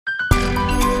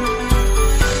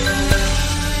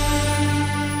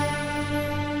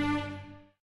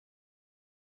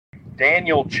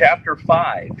Daniel chapter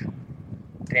 5.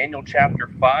 Daniel chapter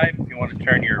 5, if you want to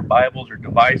turn your Bibles or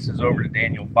devices over to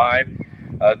Daniel 5.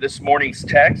 This morning's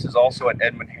text is also at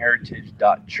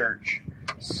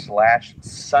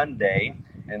edmondheritage.church/Sunday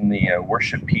in the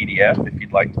worship PDF, if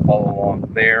you'd like to follow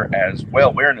along there as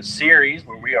well. We're in a series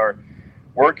where we are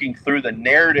working through the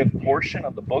narrative portion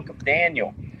of the book of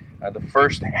Daniel. The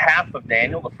first half of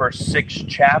Daniel, the first 6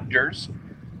 chapters,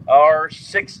 are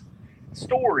 6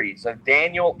 stories of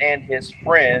Daniel and his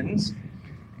friends,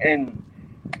 and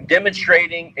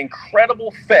demonstrating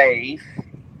incredible faith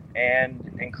and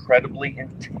incredibly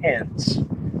intense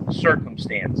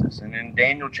circumstances. And in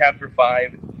Daniel chapter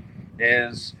 5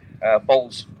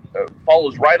 follows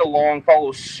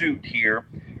suit here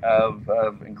of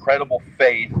incredible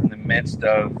faith in the midst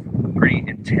of pretty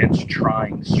intense,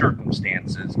 trying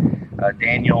circumstances.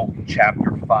 Daniel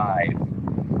chapter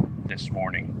 5 this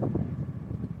morning.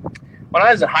 When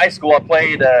I was in high school, I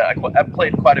played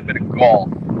quite a bit of golf.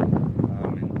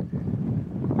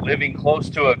 Living close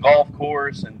to a golf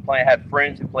course, and I had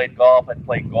friends who played golf. I'd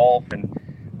play golf, and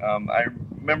I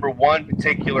remember one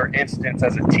particular instance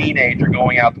as a teenager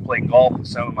going out to play golf with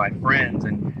some of my friends,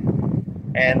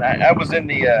 and I was in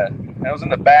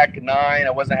the back 9. I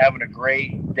wasn't having a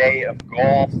great day of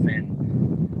golf, and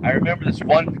I remember this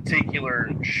one particular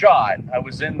shot. I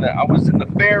was in the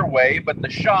fairway, but the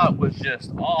shot was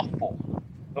just awful.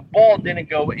 The ball didn't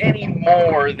go any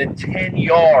more than 10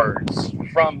 yards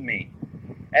from me.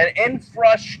 And in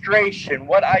frustration,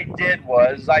 what I did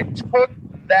was I took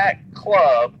that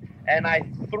club and I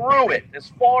threw it as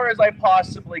far as I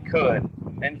possibly could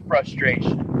in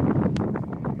frustration.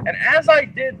 And as I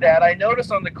did that, I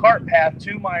noticed on the cart path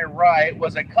to my right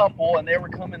was a couple, and they were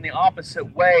coming the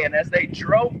opposite way. And as they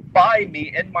drove by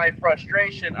me in my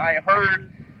frustration, I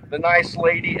heard the nice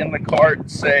lady in the cart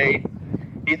say,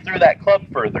 "He threw that club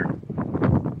further."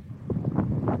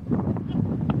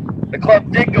 The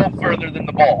club did go further than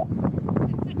the ball.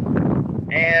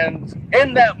 And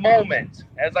in that moment,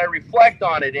 as I reflect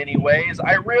on it anyways,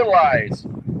 I realize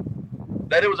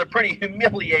that it was a pretty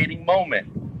humiliating moment.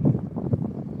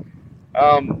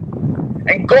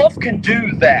 And golf can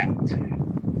do that.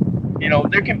 You know,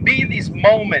 there can be these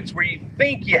moments where you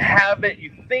think you have it,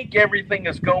 you think everything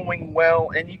is going well,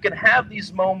 and you can have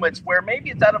these moments where maybe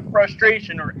it's out of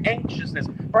frustration or anxiousness.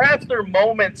 Perhaps there are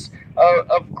moments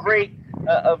of great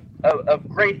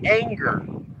anger.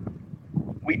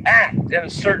 We act in a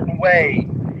certain way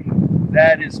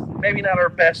that is maybe not our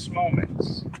best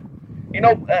moments. You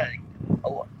know,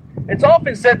 it's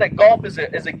often said that golf is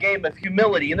a game of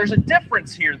humility, and there's a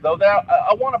difference here, though, that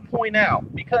I want to point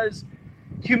out, because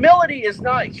humility is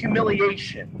not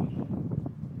humiliation.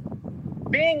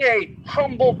 Being a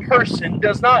humble person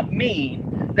does not mean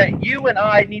that you and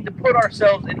I need to put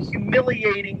ourselves in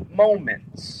humiliating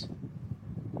moments.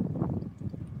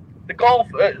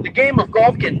 The game of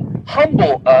golf can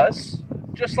humble us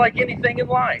just like anything in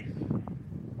life.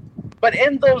 But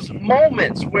in those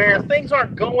moments where things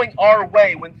aren't going our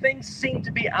way, when things seem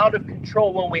to be out of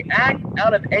control, when we act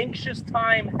out of anxious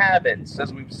time habits,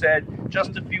 as we've said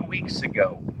just a few weeks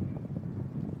ago,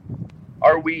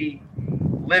 are we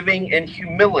living in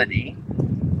humility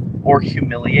or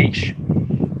humiliation?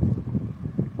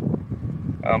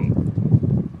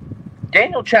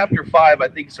 Daniel chapter 5, I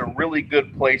think, is a really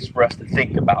good place for us to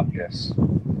think about this.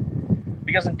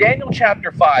 Because in Daniel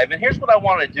chapter 5, and here's what I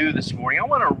want to do this morning. I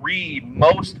want to read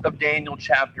most of Daniel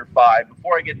chapter 5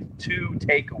 before I get to 2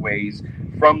 takeaways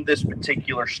from this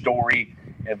particular story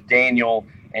of Daniel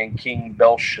and King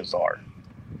Belshazzar.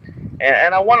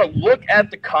 And I want to look at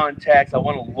the context, I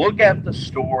want to look at the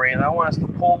story, and I want us to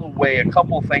pull away a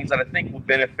couple of things that I think will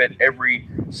benefit every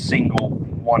single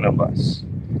one of us.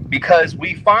 Because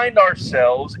we find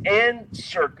ourselves in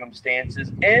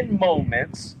circumstances, in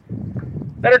moments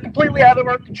that are completely out of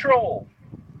our control.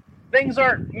 Things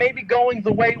aren't maybe going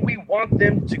the way we want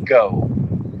them to go.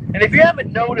 And if you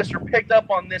haven't noticed or picked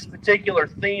up on this particular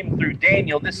theme through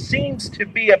Daniel, this seems to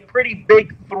be a pretty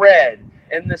big thread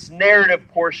in this narrative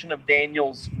portion of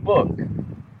Daniel's book.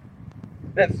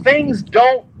 That things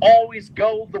don't always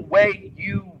go the way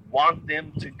you want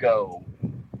them to go.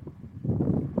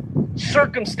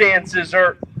 Circumstances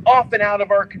are often out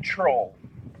of our control.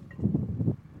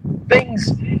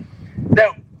 Things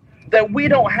that we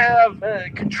don't have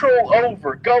control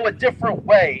over go a different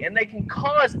way, and they can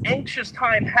cause anxious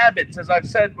time habits. As I've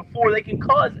said before, they can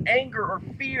cause anger or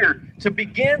fear to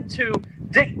begin to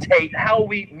dictate how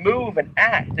we move and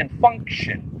act and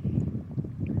function.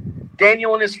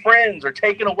 Daniel and his friends are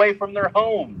taken away from their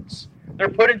homes. They're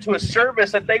put into a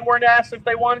service that they weren't asked if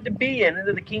they wanted to be in,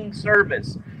 into the king's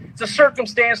service. It's a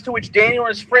circumstance to which Daniel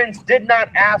and his friends did not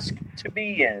ask to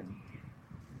be in.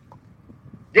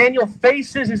 Daniel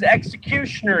faces his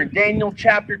executioner in Daniel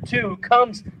chapter 2, who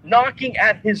comes knocking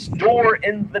at his door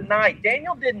in the night.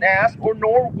 Daniel didn't ask or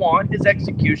nor want his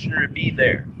executioner to be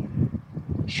there.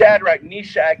 Shadrach,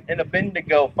 Meshach, and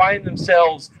Abednego find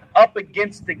themselves up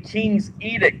against the king's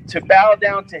edict to bow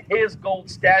down to his gold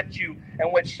statue.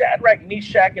 And what Shadrach,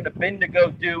 Meshach, and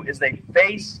Abednego do is they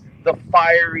face the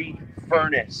fiery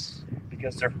furnace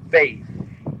because their faith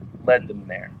led them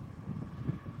there.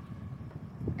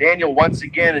 Daniel, once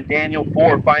again in Daniel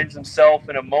 4, finds himself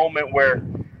in a moment where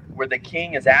the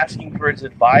king is asking for his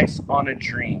advice on a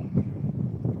dream.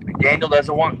 Daniel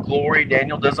doesn't want glory.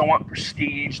 Daniel doesn't want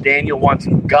prestige. Daniel wants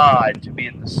God to be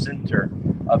at the center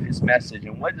of his message.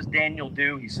 And what does Daniel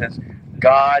do? He says,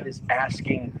 God is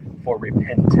asking for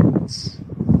repentance.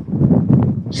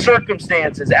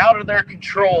 Circumstances out of their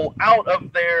control, out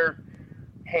of their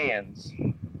hands,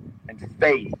 and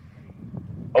faith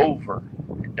over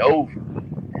and over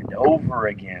and over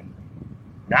again.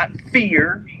 Not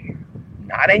fear,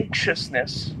 not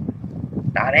anxiousness,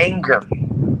 not anger,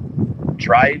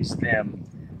 drives them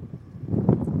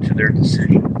to their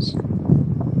decisions.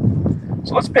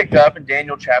 So let's pick up in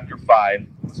Daniel chapter 5.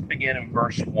 Let's begin in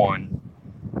verse 1.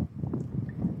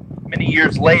 Many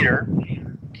years later,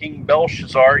 King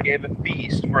Belshazzar gave a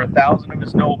feast for 1,000 of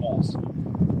his nobles,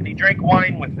 and he drank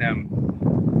wine with them.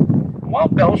 While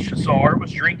Belshazzar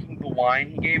was drinking the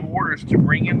wine, he gave orders to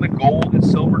bring in the gold and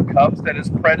silver cups that his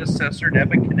predecessor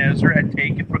Nebuchadnezzar had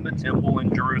taken from the temple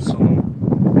in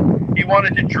Jerusalem. He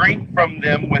wanted to drink from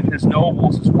them with his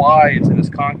nobles, his wives, and his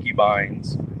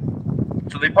concubines.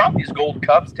 So they brought these gold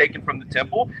cups taken from the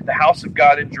temple, the house of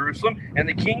God in Jerusalem, and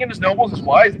the king and his nobles, his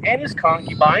wives, and his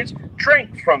concubines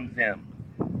drank from them.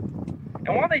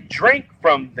 And while they drank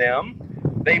from them,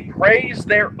 they praised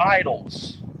their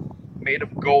idols, made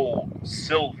of gold,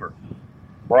 silver,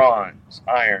 bronze,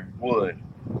 iron, wood,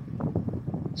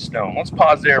 stone. Let's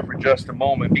pause there for just a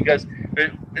moment because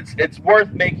it's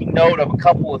worth making note of a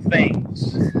couple of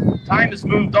things. Time has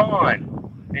moved on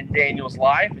in Daniel's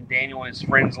life and Daniel and his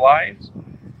friends' lives.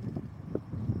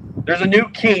 There's a new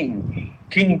king,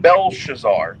 King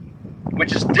Belshazzar,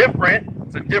 which is different.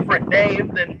 It's a different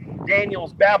name than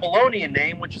Daniel's Babylonian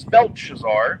name, which is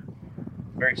Belshazzar.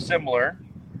 Very similar.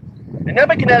 And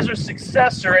Nebuchadnezzar's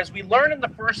successor, as we learn in the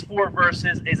first 4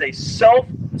 verses, is a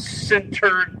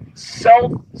self-centered,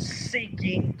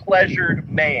 self-seeking, pleasured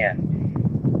man.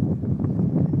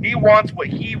 He wants what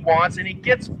he wants, and he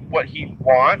gets what he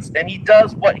wants, and he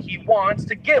does what he wants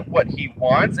to get what he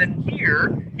wants. And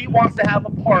here, he wants to have a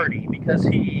party because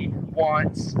he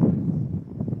wants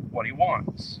what he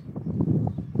wants.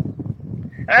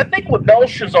 And I think what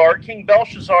King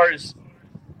Belshazzar is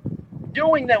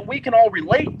doing that we can all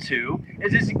relate to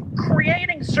is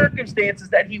creating circumstances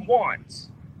that he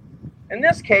wants. In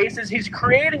this case, he's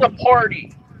creating a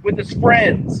party with his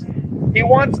friends. He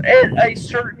wants it a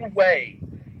certain way.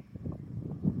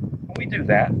 We do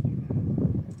that.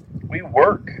 We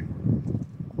work.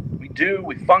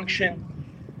 We function.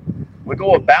 We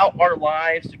go about our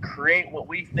lives to create what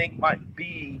we think might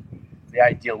be the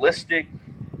idealistic,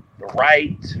 the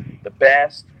right, the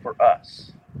best for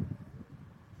us.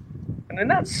 And in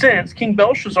that sense, King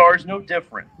Belshazzar is no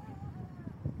different.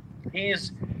 He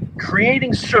is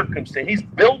creating circumstance. He's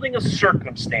building a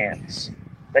circumstance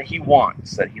that he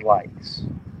wants, that he likes.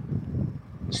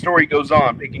 The story goes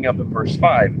on, picking up in verse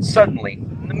 5. And suddenly,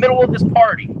 in the middle of this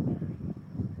party,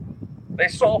 they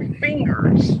saw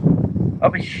fingers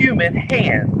of a human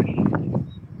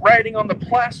hand writing on the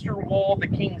plaster wall of the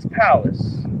king's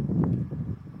palace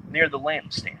near the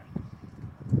lampstand.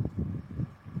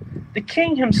 The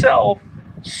king himself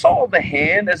saw the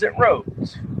hand as it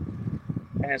wrote,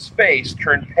 and his face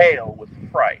turned pale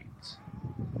with fright.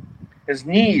 His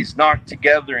knees knocked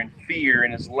together in fear,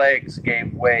 and his legs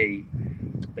gave way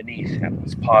beneath him.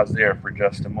 Let's pause there for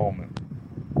just a moment.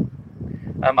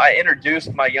 I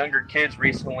introduced my younger kids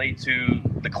recently to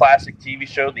the classic TV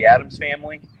show, The Addams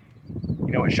Family.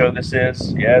 You know what show this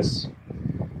is? Yes.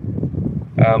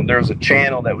 There was a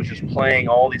channel that was just playing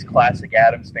all these classic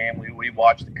Addams Family. We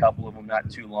watched a couple of them not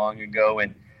too long ago.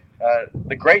 And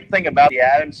the great thing about the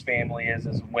Addams Family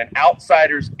is when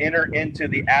outsiders enter into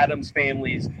the Addams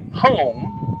Family's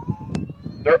home,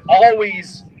 they're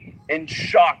always in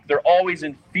shock. They're always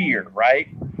in fear, right?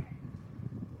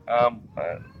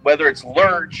 Whether it's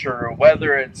Lurch or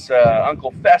whether it's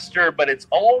Uncle Fester, but it's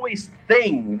always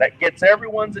Thing that gets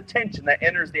everyone's attention that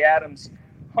enters the Addams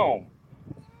home.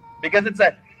 Because it's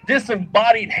a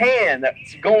disembodied hand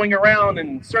that's going around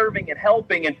and serving and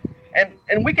helping. And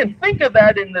And we can think of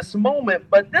that in this moment,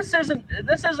 but this isn't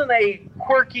a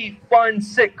quirky, fun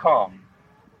sitcom.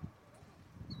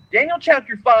 Daniel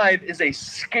chapter 5 is a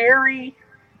scary,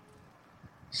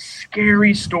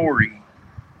 scary story.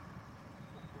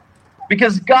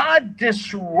 Because God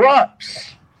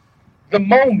disrupts the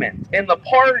moment and the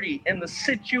party and the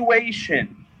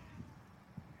situation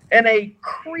in a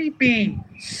creepy,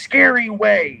 scary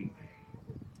way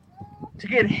to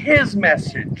get his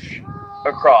message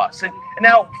across. And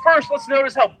now, first, let's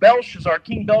notice how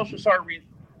King Belshazzar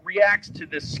reacts to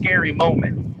this scary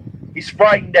moment. He's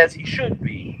frightened, as he should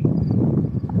be.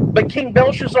 But King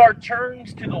Belshazzar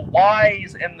turns to the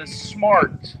wise and the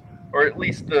smart, or at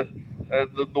least the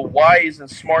wise and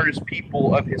smartest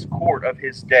people of his court, of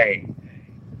his day.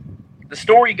 The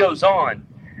story goes on,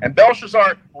 and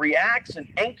Belshazzar reacts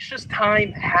in anxious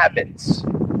time habits.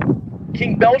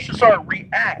 King Belshazzar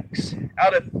reacts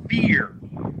out of fear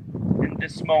in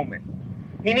this moment.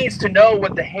 He needs to know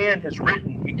what the hand has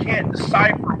written. He can't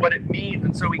decipher what it means,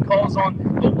 and so he calls on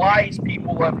the wise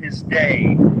people of his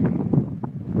day.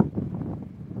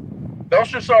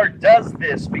 Belshazzar does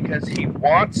this because he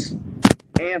wants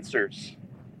answers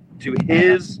to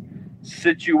his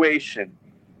situation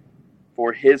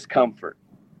for his comfort.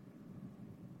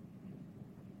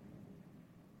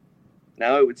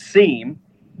 Now, it would seem,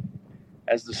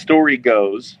 as the story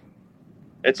goes,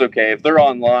 it's okay. If they're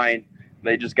online,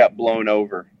 they just got blown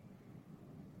over.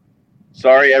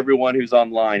 Sorry, everyone who's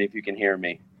online, if you can hear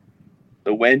me.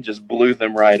 The wind just blew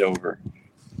them right over.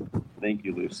 Thank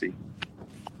you, Lucy.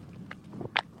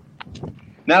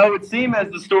 Now, it would seem,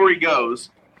 as the story goes,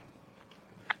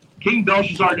 King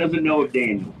Belshazzar doesn't know of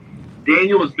Daniel.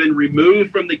 Daniel has been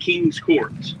removed from the king's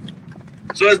court.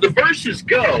 So as the verses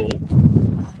go,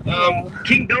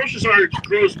 King Belshazzar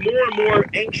grows more and more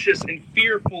anxious and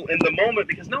fearful in the moment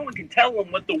because no one can tell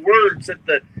him what the words that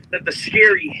the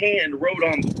scary hand wrote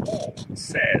on the wall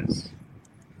says.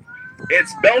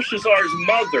 It's Belshazzar's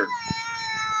mother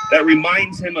that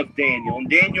reminds him of Daniel, and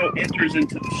Daniel enters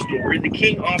into the story. The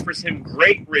king offers him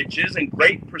great riches and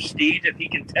great prestige if he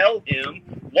can tell him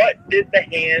what did the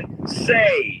hand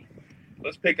say.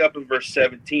 Let's pick up in verse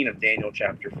 17 of Daniel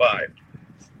chapter 5.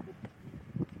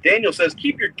 Daniel says,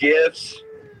 keep your gifts,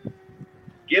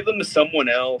 give them to someone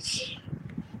else.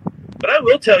 But I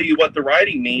will tell you what the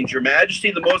writing means. Your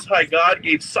Majesty, the Most High God,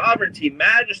 gave sovereignty,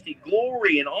 majesty,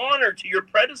 glory, and honor to your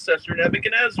predecessor,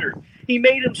 Nebuchadnezzar. He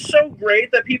made him so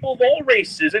great that people of all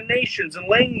races and nations and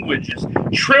languages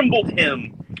trembled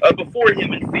before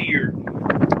him in fear.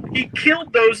 He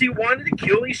killed those he wanted to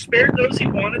kill. He spared those he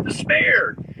wanted to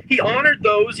spare. He honored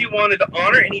those he wanted to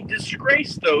honor, and he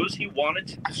disgraced those he wanted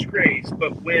to disgrace.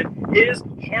 But when his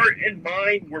heart and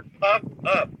mind were puffed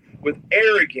up with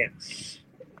arrogance,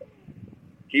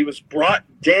 he was brought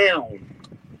down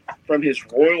from his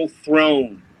royal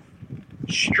throne,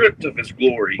 stripped of his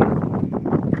glory.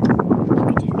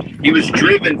 He was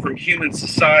driven from human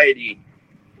society.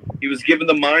 He was given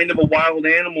the mind of a wild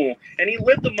animal, and he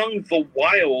lived among the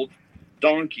wild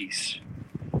donkeys.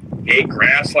 He ate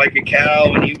grass like a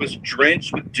cow, and he was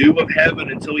drenched with dew of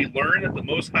heaven until he learned that the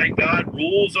Most High God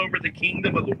rules over the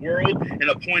kingdom of the world and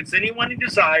appoints anyone he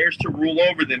desires to rule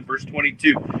over them. Verse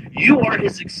 22. You are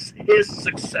his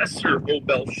successor, O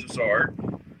Belshazzar.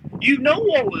 You know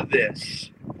all of this,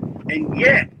 and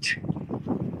yet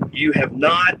you have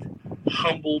not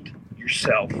humbled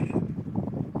yourself.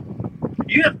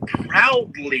 You have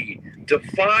proudly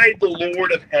defied the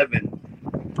Lord of heaven.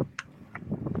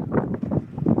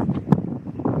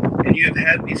 And you have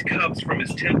had these cups from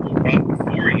his temple brought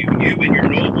before you. You and your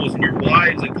nobles and your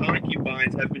wives and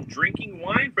concubines have been drinking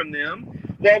wine from them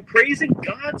while praising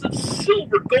gods of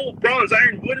silver, gold, bronze,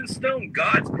 iron, wood, and stone,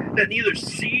 gods that neither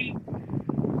see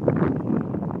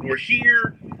nor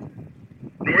hear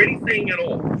nor anything at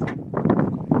all.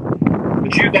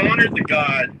 But you've honored the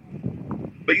God,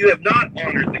 but you have not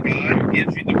honored the God who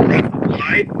gives you the breath of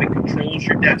life and controls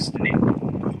your destiny.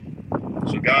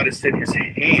 So God has sent his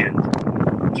hand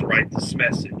to write this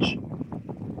message.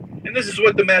 And this is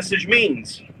what the message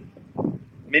means.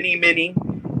 Many, many,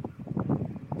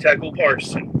 tekel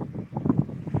parson.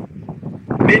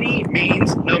 Many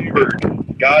means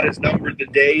numbered. God has numbered the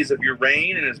days of your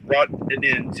reign and has brought an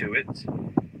end to it.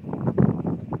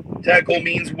 Tekel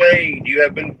means weighed. You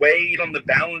have been weighed on the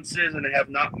balances and have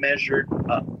not measured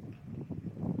up.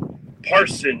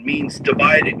 Parson means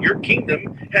divided. Your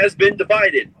kingdom has been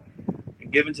divided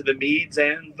and given to the Medes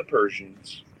and the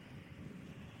Persians.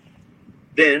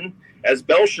 Then, as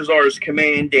Belshazzar's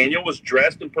command, Daniel was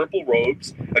dressed in purple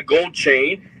robes, a gold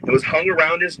chain that was hung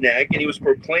around his neck, and he was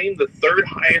proclaimed the third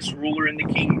highest ruler in the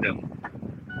kingdom.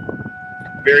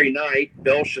 very night,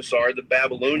 Belshazzar, the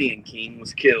Babylonian king,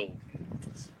 was killed.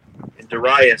 And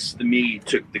Darius the Mede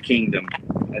took the kingdom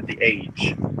at the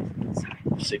age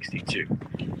of 62.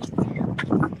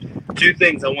 Two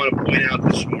things I want to point out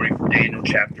this morning from Daniel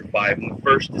chapter 5. And the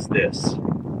first is this.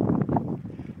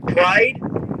 Pride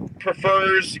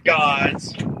prefers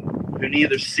gods who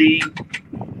neither see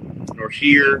nor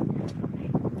hear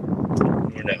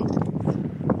nor know.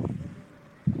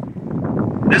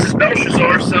 This is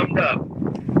Belshazzar summed up.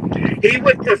 He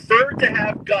would prefer to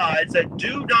have gods that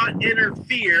do not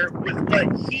interfere with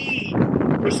what he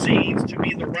perceives to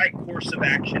be the right course of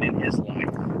action in his life.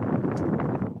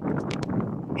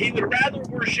 He would rather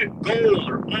worship gold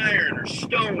or iron or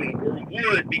stone or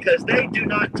wood because they do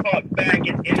not talk back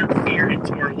and interfere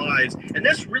into our lives. And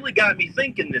this really got me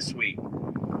thinking this week.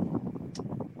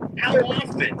 How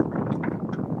often,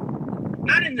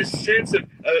 not in the sense of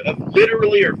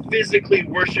literally or physically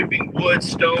worshiping wood,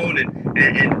 stone,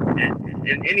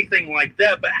 and anything like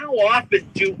that, but how often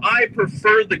do I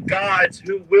prefer the gods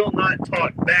who will not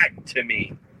talk back to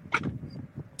me?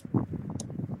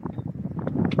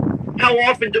 How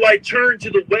often do I turn to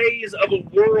the ways of a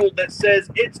world that says,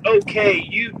 it's okay,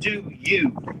 you do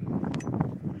you?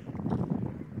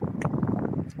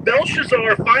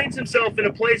 Belshazzar finds himself in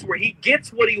a place where he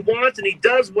gets what he wants and he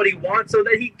does what he wants so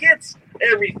that he gets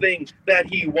everything that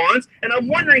he wants. And I'm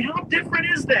wondering, how different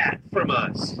is that from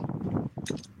us?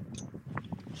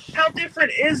 How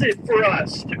different is it for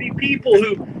us to be people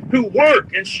who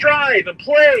work and strive and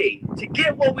play to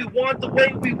get what we want the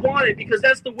way we want it, because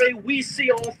that's the way we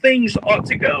see all things ought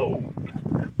to go.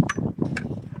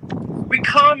 We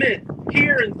comment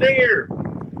here and there.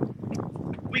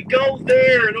 We go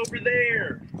there and over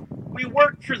there. We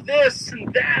work for this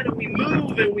and that, and we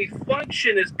move and we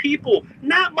function as people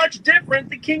not much different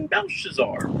than King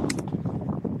Belshazzar.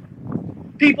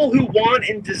 People who want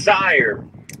and desire.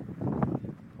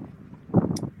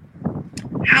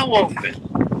 How often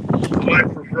do I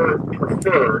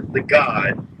prefer the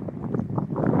God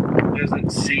who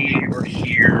doesn't see or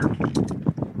hear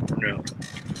or know?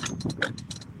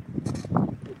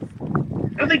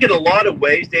 I think in a lot of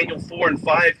ways, Daniel 4 and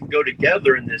 5 can go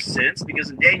together in this sense,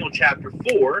 because in Daniel chapter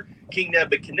 4, King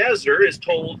Nebuchadnezzar is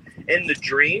told in the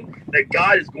dream that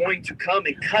God is going to come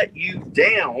and cut you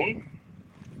down.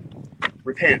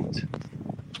 Repent.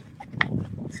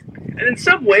 And in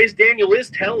some ways, Daniel is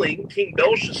telling King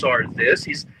Belshazzar this.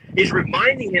 He's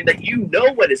reminding him that you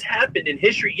know what has happened in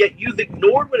history, yet you've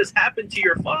ignored what has happened to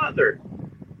your father.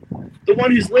 The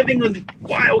one who's living with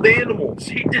wild animals.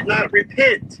 He did not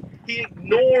repent. He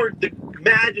ignored the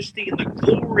majesty and the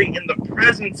glory and the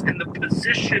presence and the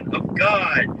position of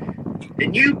God.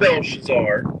 And you,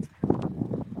 Belshazzar,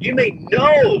 you may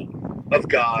know of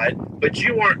God, but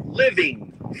you aren't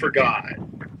living for God.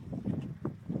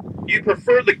 You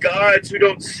prefer the gods who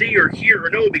don't see or hear or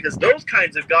know, because those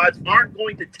kinds of gods aren't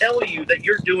going to tell you that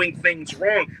you're doing things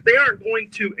wrong. They aren't going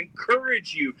to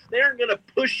encourage you. They aren't going to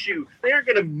push you. They aren't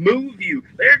going to move you.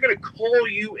 They aren't going to call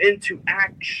you into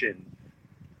action.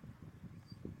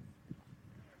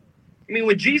 I mean,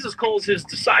 when Jesus calls his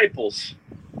disciples,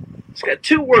 it's got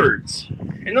two words.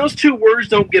 And those two words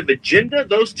don't give agenda.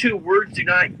 Those two words do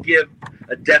not give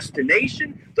a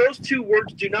destination. Those two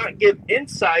words do not give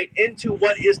insight into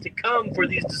what is to come for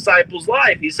these disciples'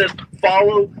 life. He says,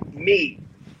 follow me.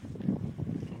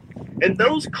 And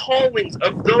those callings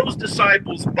of those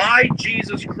disciples by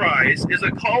Jesus Christ is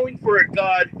a calling for a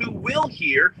God who will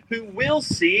hear, who will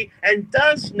see, and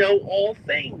does know all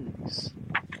things.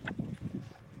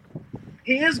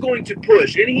 He is going to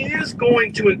push, and he is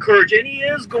going to encourage, and he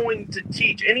is going to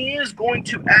teach, and he is going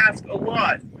to ask a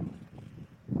lot.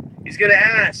 He's going to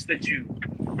ask that you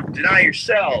deny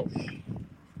yourself,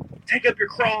 take up your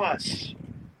cross,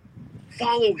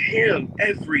 follow him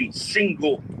every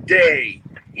single day,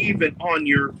 even on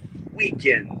your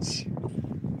weekends.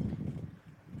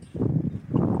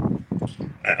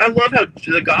 I love how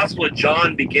the Gospel of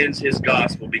John begins his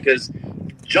gospel, because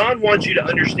John wants you to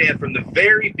understand from the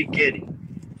very beginning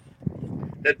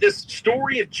that this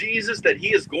story of Jesus that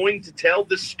he is going to tell,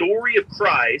 this story of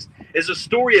Christ, is a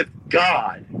story of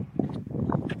God.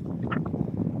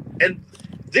 And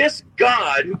this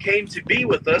God who came to be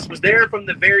with us was there from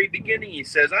the very beginning, he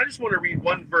says. I just want to read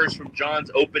one verse from John's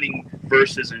opening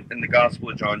verses in the Gospel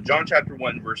of John. John chapter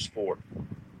 1, verse 4.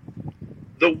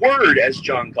 The Word, as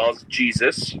John calls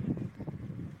Jesus,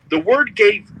 the Word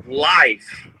gave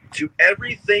life to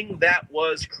everything that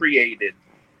was created,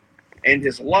 and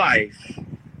his life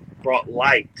brought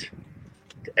light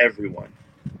to everyone.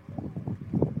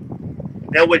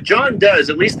 Now, what John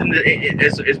does, at least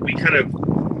as we kind of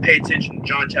pay attention to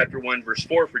John chapter 1, verse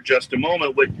 4 for just a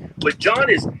moment. What John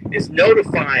is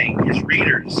notifying his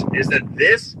readers is that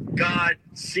this God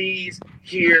sees,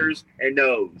 hears, and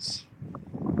knows.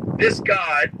 This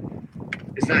God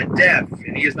is not deaf,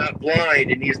 and he is not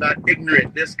blind, and he is not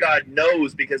ignorant. This God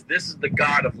knows, because this is the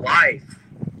God of life.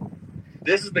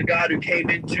 This is the God who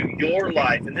came into your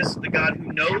life, and this is the God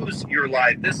who knows your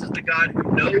life. This is the God who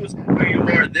knows who you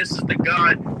are. This is the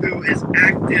God who is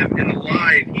active and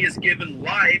alive. He has given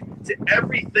life to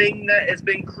everything that has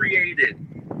been created.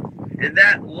 And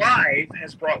that life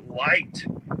has brought light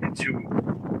into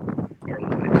our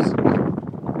lives.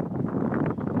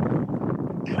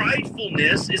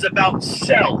 Pridefulness is about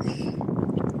self.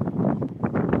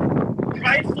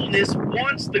 Pridefulness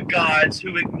wants the gods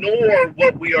who ignore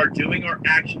what we are doing, our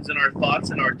actions and our thoughts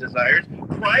and our desires.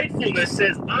 Pridefulness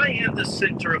says, I am the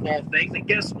center of all things, and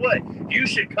guess what? You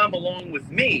should come along with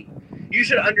me. You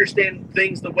should understand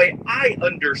things the way I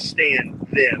understand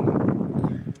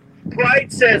them.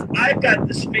 Pride says, I've got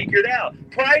this figured out.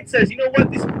 Pride says, you know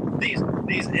what? These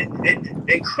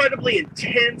incredibly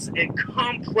intense and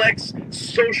complex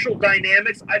social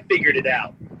dynamics, I figured it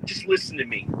out. Just listen to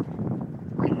me.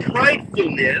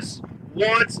 Pridefulness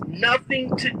wants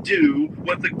nothing to do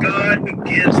with the God who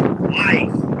gives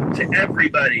life to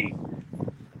everybody,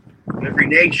 every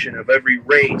nation, of every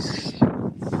race,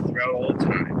 throughout all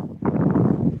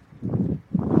time.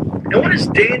 And what does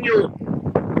Daniel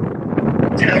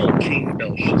tell King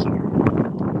Belshazzar?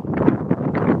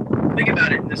 Think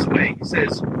about it in this way. He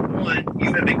says, one,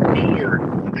 you have ignored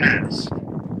the past.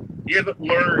 You haven't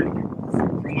learned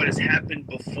from what has happened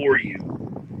before you,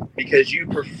 because you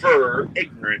prefer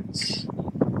ignorance.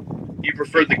 You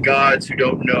prefer the gods who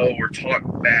don't know or talk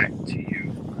back to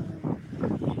you.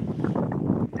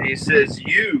 And he says,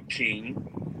 you, king,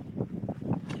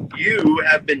 you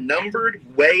have been numbered,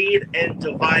 weighed, and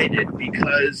divided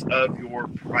because of your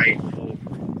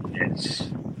pridefulness.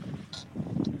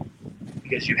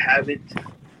 Because you haven't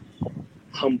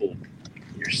humbled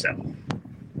yourself.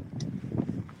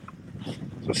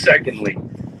 So secondly,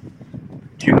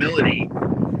 humility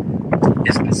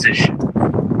is position.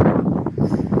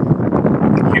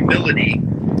 Humility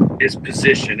is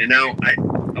position. And now I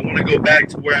want to go back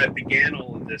to where I began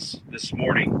all of this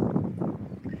morning.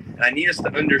 And I need us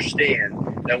to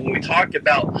understand that when we talk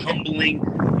about humbling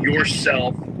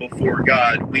yourself before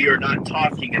God, we are not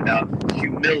talking about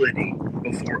humility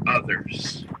before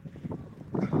others.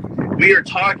 We are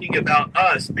talking about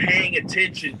us paying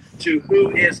attention to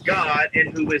who is God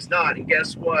and who is not. And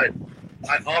guess what?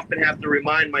 I often have to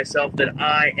remind myself that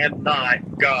I am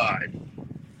not God.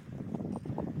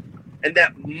 And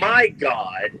that my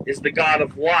God is the God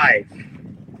of life.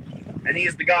 And he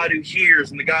is the God who hears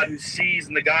and the God who sees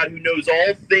and the God who knows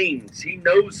all things. He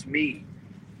knows me.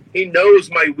 He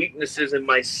knows my weaknesses and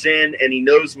my sin, and he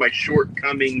knows my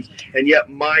shortcomings. And yet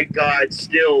my God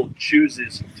still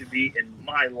chooses to be in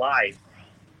my life.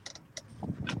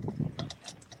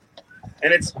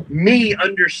 And it's me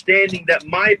understanding that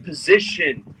my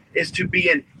position is to be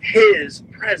in his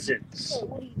presence.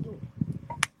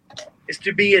 Is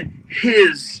to be in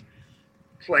his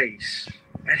place,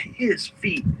 at his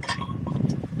feet.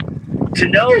 To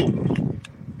know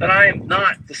that I am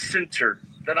not the center,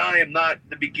 that I am not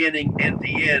the beginning and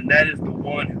the end. That is the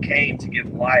one who came to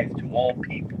give life to all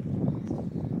people.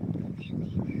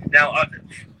 Now,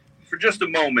 for just a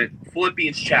moment,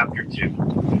 Philippians chapter 2.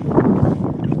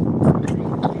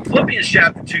 Philippians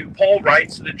chapter 2, Paul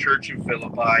writes to the church in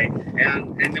Philippi,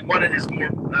 and in one of his more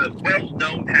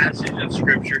well-known passages of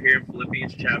Scripture here in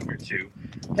Philippians chapter 2,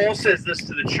 Paul says this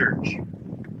to the church.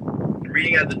 I'm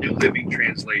reading out the New Living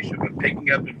Translation, but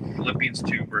picking up in Philippians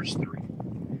 2, verse 3.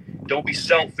 Don't be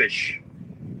selfish.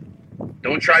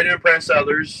 Don't try to impress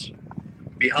others.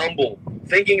 Be humble.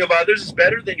 Thinking of others is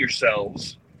better than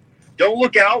yourselves. Don't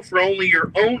look out for only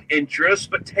your own interests,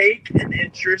 but take an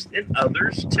interest in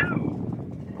others too.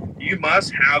 You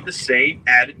must have the same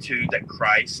attitude that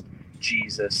Christ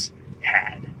Jesus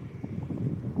had.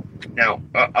 Now,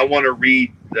 I want to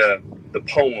read the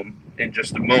poem in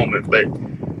just a moment, but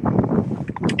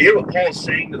hear what Paul is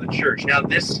saying to the church. Now,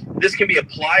 this can be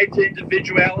applied to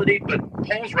individuality, but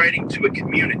Paul's writing to a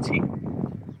community.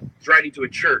 He's writing to a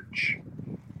church.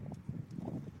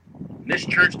 And this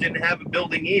church didn't have a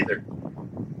building either.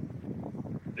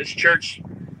 This church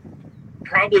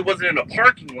probably wasn't in a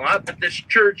parking lot, but this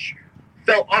church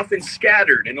felt often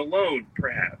scattered and alone,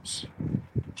 perhaps.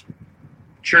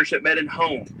 Church that met in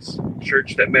homes,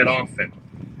 church that met often.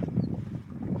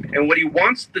 And what he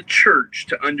wants the church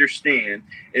to understand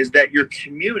is that your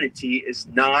community is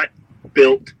not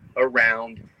built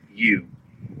around you.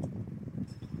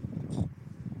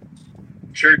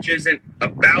 Church isn't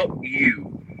about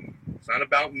you. It's not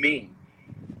about me.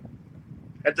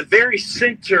 At the very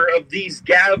center of these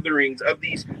gatherings, of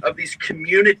these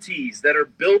communities that are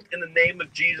built in the name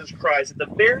of Jesus Christ, at the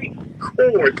very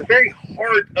core, at the very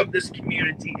heart of this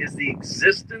community is the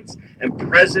existence and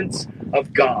presence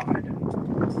of God.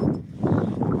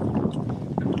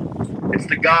 It's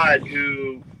the God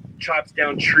who chops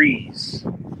down trees.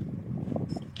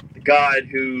 The God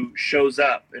who shows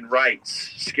up and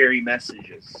writes scary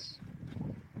messages.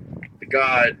 The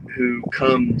God who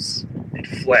comes in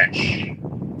flesh,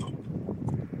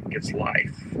 gives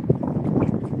life.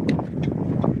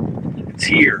 It's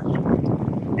here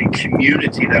in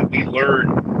community that we learn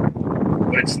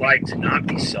what it's like to not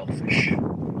be selfish,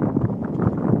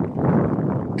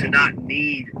 to not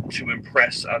need to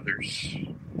impress others.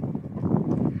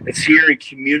 It's here in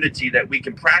community that we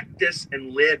can practice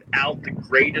and live out the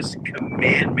greatest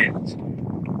commandment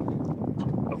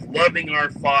of loving our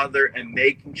Father and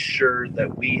making sure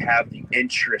that we have the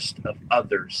interest of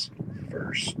others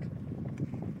first.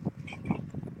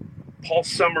 Paul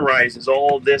summarizes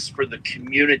all this for the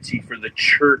community, for the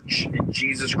church in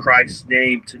Jesus Christ's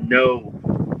name to know.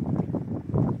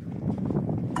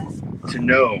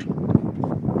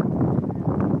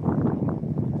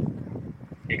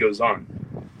 He goes on.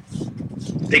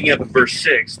 Picking up at verse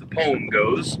 6, the poem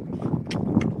goes,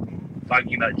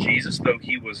 talking about Jesus, though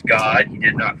he was God, he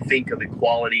did not think of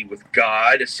equality with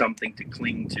God as something to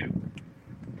cling to.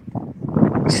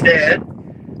 Instead,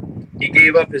 he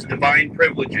gave up his divine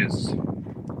privileges.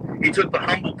 He took the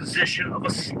humble position of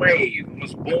a slave and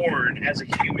was born as a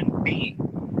human being.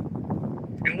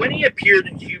 And when he appeared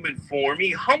in human form,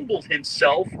 he humbled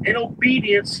himself in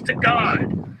obedience to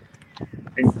God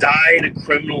and died a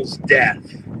criminal's death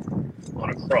on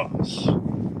a cross.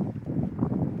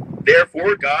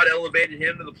 Therefore, God elevated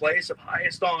him to the place of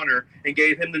highest honor and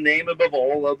gave him the name above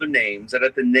all other names, that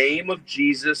at the name of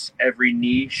Jesus every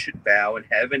knee should bow in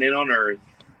heaven and on earth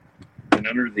and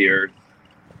under the earth,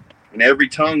 and every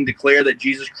tongue declare that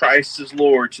Jesus Christ is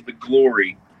Lord, to the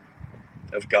glory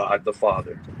of God the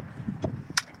Father.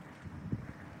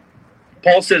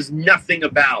 Paul says nothing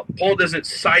about, Paul doesn't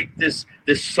cite this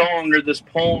song or this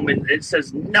poem, and it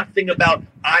says nothing about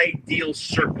ideal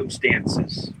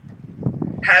circumstances.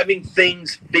 Having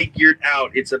things figured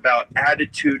out. It's about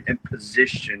attitude and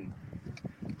position.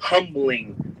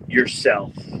 Humbling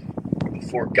yourself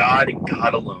before God and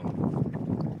God alone.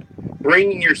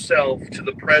 Bringing yourself to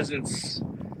the presence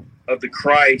of the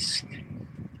Christ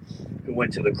who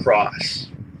went to the cross.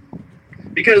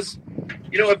 Because,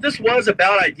 if this was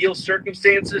about ideal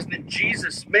circumstances, then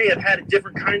Jesus may have had a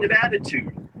different kind of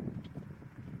attitude.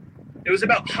 It was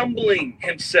about humbling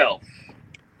himself.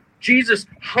 Jesus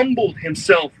humbled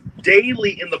himself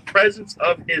daily in the presence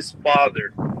of his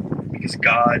Father because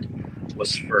God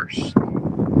was first.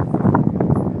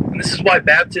 And this is why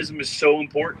baptism is so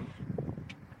important.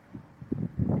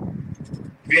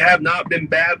 If you have not been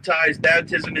baptized,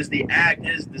 baptism is the act,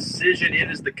 it is the decision,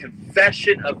 it is the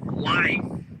confession of life.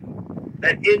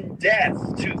 That in death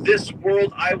to this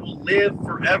world, I will live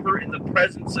forever in the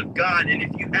presence of God. And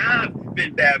if you have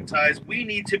been baptized, we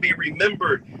need to be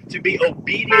remembered to be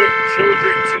obedient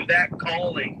children to that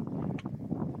calling.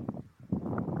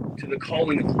 To the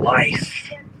calling of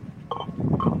life.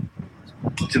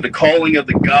 To the calling of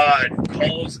the God who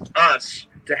calls us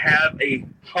to have a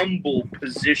humble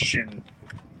position.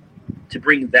 To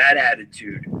bring that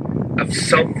attitude of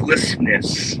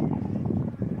selflessness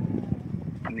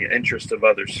in the interest of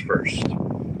others first.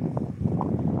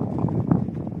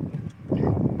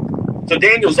 So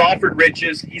Daniel's offered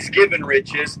riches. He's given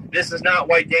riches. This is not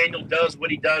why Daniel does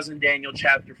what he does in Daniel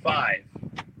chapter 5.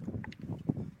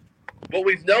 What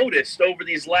we've noticed over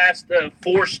these last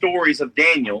 4 stories of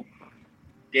Daniel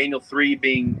 3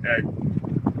 being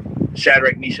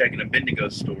Shadrach, Meshach, and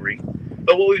Abednego's story.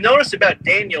 But what we've noticed about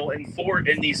Daniel in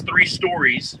these 4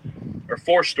 stories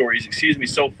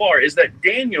so far, is that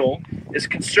Daniel is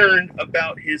concerned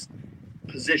about his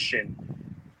position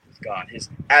with God, his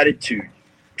attitude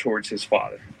towards his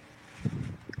Father.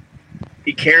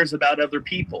 He cares about other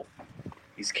people.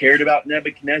 He's cared about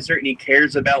Nebuchadnezzar, and he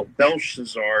cares about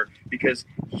Belshazzar because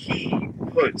he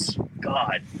puts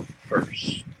God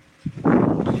first.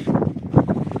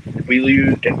 If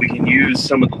we can use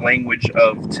some of the language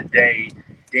of today,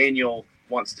 Daniel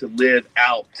wants to live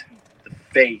out the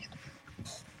faith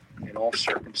in all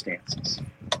circumstances.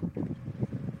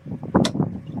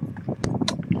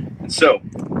 And so,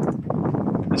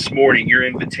 this morning, your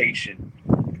invitation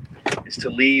is to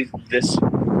leave this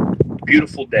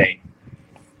beautiful day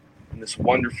and this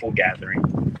wonderful gathering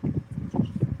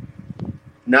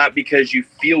not because you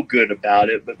feel good about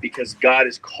it, but because God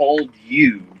has called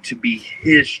you to be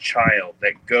his child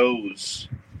that goes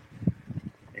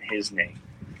in his name.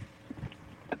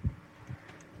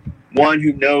 One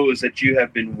who knows that you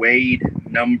have been weighed,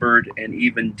 numbered, and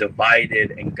even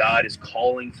divided, and God is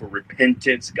calling for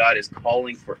repentance. God is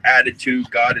calling for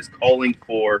attitude. God is calling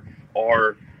for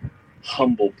our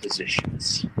humble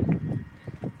positions.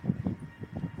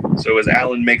 So as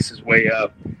Alan makes his way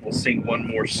up, we'll sing one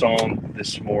more song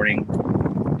this morning,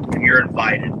 and you're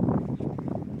invited.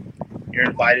 You're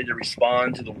invited to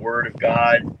respond to the Word of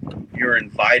God. You're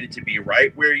invited to be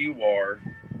right where you are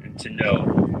and to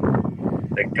know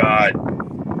that God,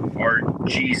 our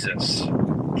Jesus,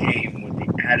 came with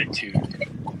the attitude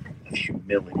of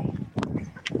humility.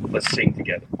 Let's sing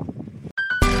together.